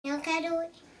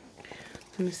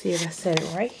Let me see if I set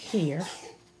it right here.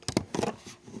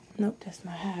 Nope, that's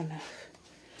not high enough.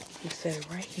 Let me set it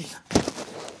right here.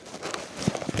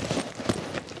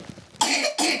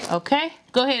 Okay,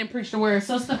 go ahead and preach the word,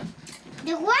 sister.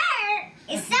 The word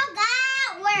is so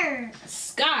God's word.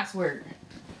 It's God's word.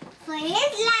 For his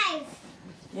life.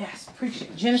 Yes, preach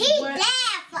it. Genesis He what?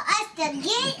 died for us to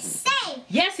get saved.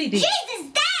 Yes, he did.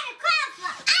 Jesus died on the cross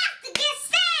for us to get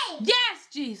saved. Yes,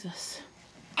 Jesus.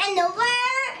 And the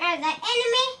word of the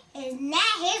enemy is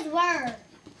not his word.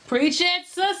 Preach it,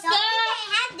 sister. So we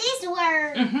can't have this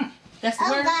word. That's the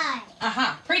of word.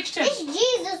 God. Preach to It's me.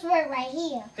 Jesus' word right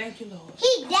here. Thank you, Lord.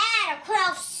 He died on the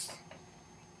cross.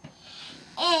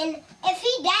 And if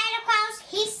he died on the cross,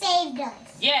 he saved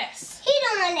us. Yes. He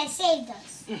the one that saved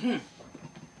us.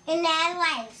 In our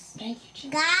lives. Thank you,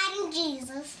 Jesus. God and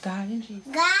Jesus. God and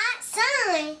Jesus. God's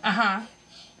son.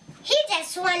 He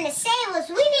just wanted to save us.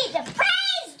 We need to praise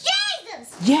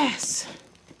Jesus Yes.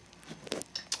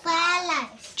 for our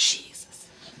lives. Jesus.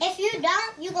 If you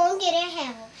don't, you're going to get in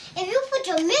hell. If you put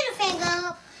your middle finger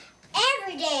up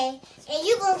every day and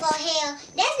you're going to go to hell,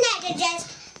 that's not to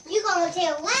just, you're going to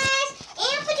tell lies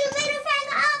and put your middle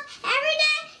finger up every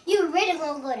day, you're really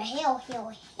going to go to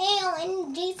hell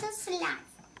in Jesus' life.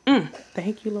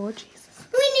 Thank you, Lord Jesus.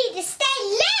 We need to stay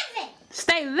living.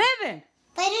 Stay living.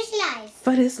 For this life.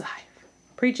 For this life.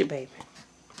 Preach it, baby.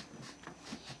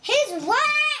 His word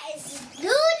is due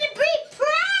to be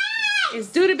praised. It's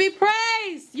due to be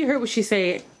praised. You heard what she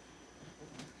said.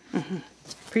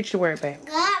 Preach the word, baby.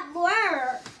 God's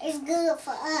word is good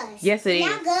for us. Yes, it is.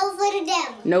 Not good for the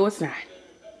devil. No, it's not.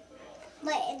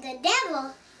 But the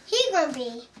devil, he gonna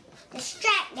be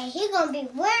distracted. He gonna be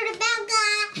worried about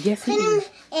God. Yes, he put him is.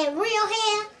 in real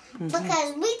hell.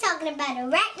 Because we talking about it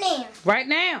right now. Right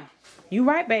now. You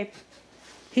right, baby.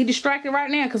 He distracted right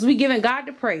now because we giving God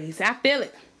the praise. I feel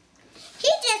it. He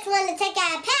just want to take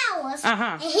our powers.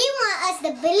 Uh-huh. And he want us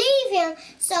to believe him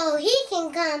so he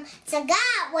can come to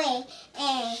God's way.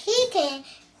 And he can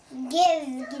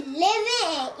living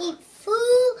and eat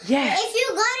food. Yes. If you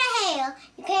go to hell,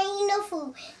 you can't eat no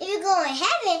food. If you go in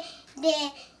heaven,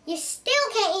 then you still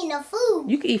can't eat no food.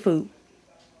 You can eat food.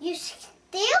 You still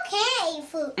can't eat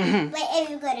food. But if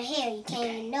you go to hell, you can't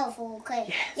eat no food. Because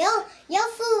your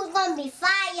food's going to be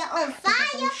fire on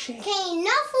fire. Can't eat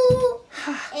no food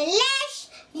unless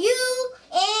you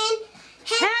in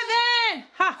Heaven.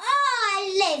 or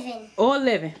living. Or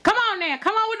living. Come on now.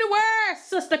 Come on with the word,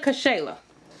 Sister Kasheyla.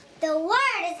 The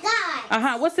word is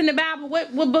God. What's in the Bible?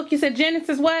 What book you said?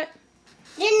 Genesis what?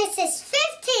 Genesis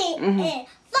 15 and 14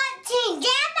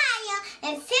 Jeremiah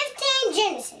and 15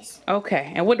 Genesis.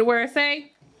 Okay. And what the word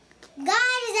say? God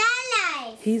is our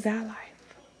life. He's our life.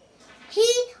 We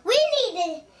need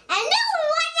to, I knew it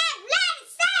was that blood to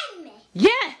save me.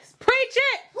 Yes. Preach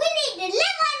it. We need to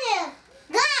live under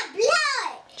God's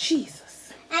blood.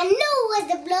 Jesus. I knew it was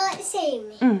the blood that saved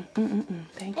me.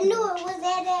 Thank I you. knew it was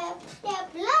that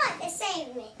blood that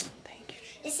saved me. Thank you,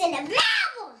 Jesus. It's in the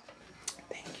Bible.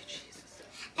 Thank you, Jesus.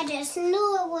 I just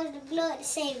knew it was the blood that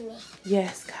saved me.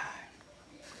 Yes, God.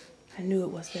 I knew it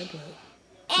was that blood.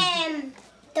 And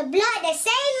the blood that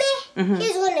saved me,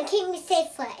 He's going to keep me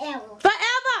safe forever.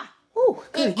 Forever. Ooh,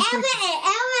 good. And ever and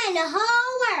ever in the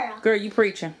whole world. Girl, you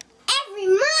preaching. Every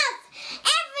month,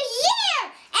 every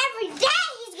year, every day,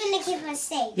 He's going to keep us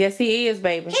safe. Yes, he is,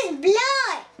 baby. His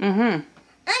blood. Under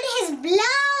His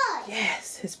blood.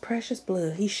 Yes, his precious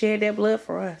blood. He shed that blood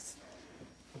for us.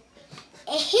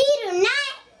 And He do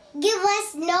not give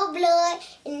us no blood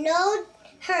and no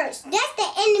hurts. That's the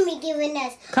enemy giving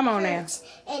us. Come on now.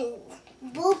 And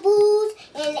boo-boos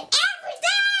and everything.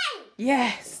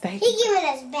 Yes, thank He you. giving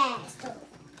us bad stuff.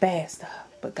 Bad stuff.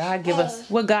 But God give us.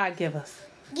 What God give us?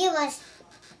 Give us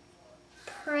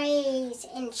praise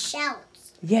and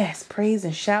shouts. Yes, praise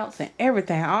and shouts and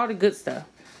everything. All the good stuff.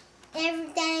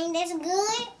 Everything that's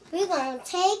good, we're going to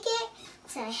take it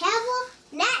to heaven.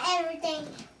 Not everything.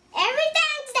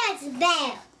 Everything that's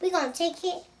bad, we're going to take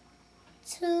it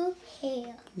to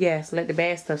hell. Yes, let the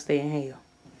bad stuff stay in hell.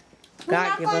 We're God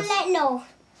not give going us. to let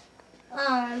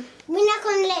we're not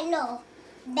going to let no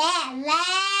bad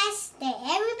lies that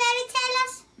everybody tell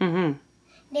us. Mm-hmm.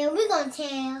 Then we're going to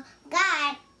tell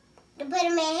God to put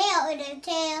him in hell and to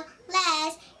tell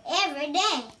lies every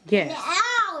day. Yes.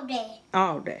 All day.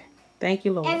 All day. Thank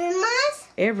you, Lord. Every month.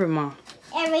 Every month.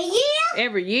 Every year.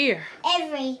 Every year.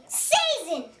 Every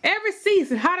season. Every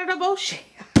season. How did I bullshit?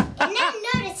 And I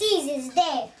know the seasons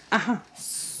there. Uh-huh.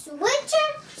 Winter,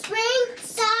 spring,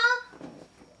 fall,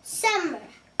 summer.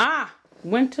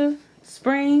 Winter,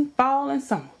 spring, fall, and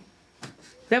summer. Is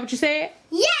that what you said?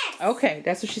 Yes. Okay,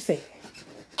 that's what she said.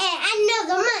 And I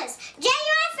know the months.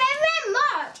 January, February,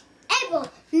 March, April,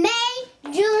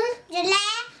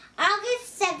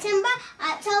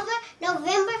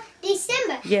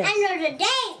 Yes. I know the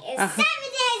days is 7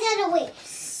 days of the week.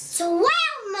 12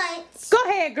 months. Go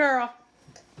ahead, girl.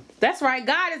 That's right.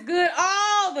 God is good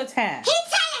all the time. He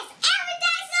tells us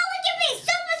everything so we can be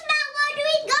super smart while we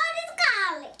go to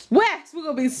college. Wes, we're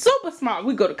going to be super smart.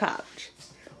 We go to college.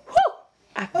 Whew.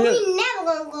 I But feel we never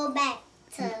going to go back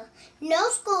to no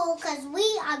school because we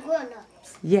are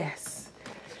grown-ups. Yes.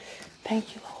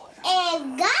 Thank you, Lord.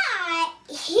 And God,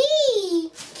 He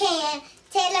can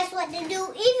tell us what to do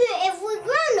even if we're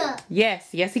grown-up. Yes.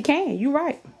 Yes, he can. You're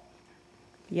right.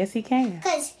 Yes, he can.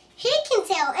 Because He can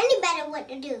tell anybody what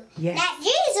to do. Yes. Not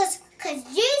Jesus, because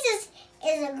Jesus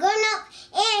is a grown-up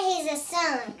and He's a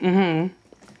son. Mm-hmm.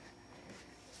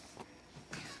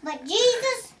 But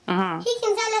Jesus, Uh-huh. He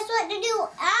can tell us what to do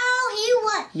all He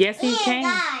wants. Yes, he And can.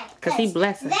 God, Because he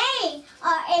blesses. They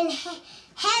are in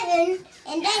heaven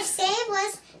and they save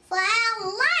us for our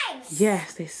lives.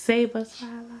 Yes, they save us for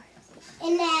our lives.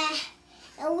 And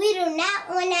we do not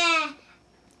want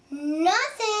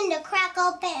nothing to crack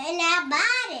open in our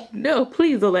body. No,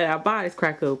 please don't let our bodies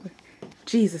crack open.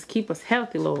 Jesus, keep us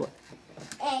healthy, Lord.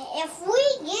 And if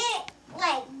we get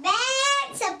like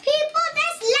bad to people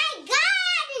that's like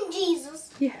God and Jesus,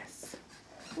 Yes.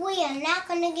 we are not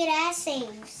going to get our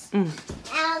saves.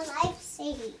 Our life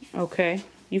saved. Okay.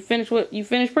 You finished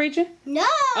preaching? No.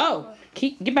 Oh,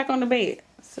 get back on the bed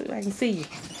so I can see you.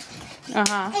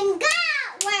 Uh-huh. And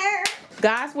God's word.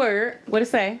 God's word. What it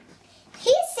say?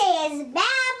 He says,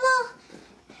 Bible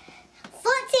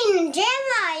 14 in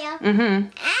Jeremiah, Mm-hmm.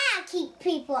 I keep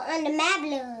people under my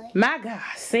blood. My God.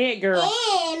 Say it, girl.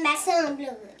 And my son's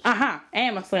blood. Uh-huh.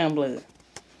 And my son's blood.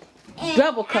 And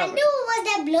Double I covered. knew it was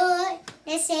that blood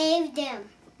that saved them.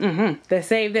 Mm-hmm. That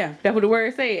saved them. That's what the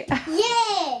word said.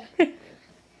 Yeah.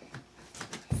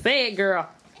 Say it, girl.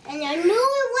 And I knew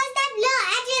it was that blood. I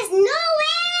just knew it.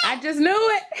 I just knew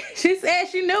it. She said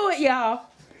she knew it, y'all.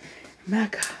 My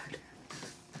God.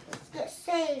 It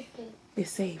saved me. It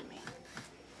saved me.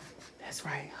 That's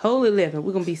right. Holy living.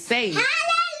 We're going to be saved.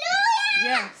 Hallelujah.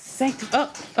 Yes.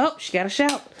 Oh, she got to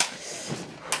shout. Oh,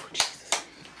 Jesus.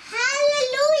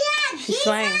 Hallelujah. She's Jesus.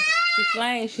 slain. She's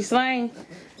slain. She's slain.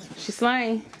 She's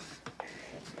slain.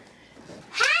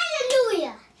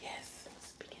 Hallelujah. Yes.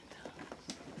 Speak in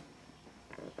tongues.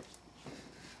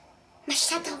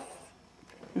 Machado.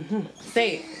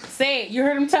 Say it. Say it. You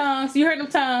heard them tongues. You heard them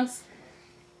tongues.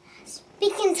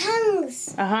 Speak in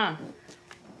tongues. Uh-huh.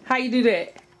 How you do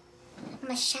that?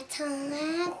 Machado.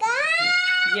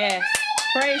 Yes.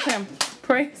 Praise him.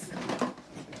 Praise him.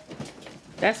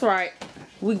 That's right.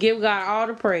 We give God all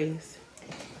the praise.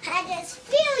 I just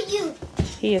feel you.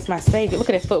 He is my savior. Look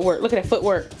at that footwork. Look at that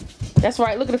footwork. That's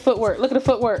right. Look at the footwork. Look at the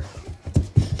footwork.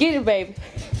 Get it, baby.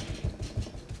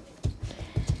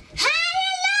 Hallelujah.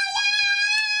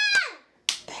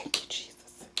 Thank you,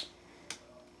 Jesus.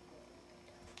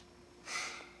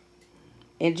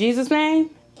 In Jesus' name,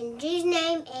 In Jesus'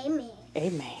 name, amen.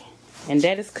 amen. And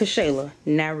that is Kasheyla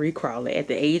Niree Crawley at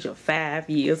the age of 5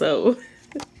 years old.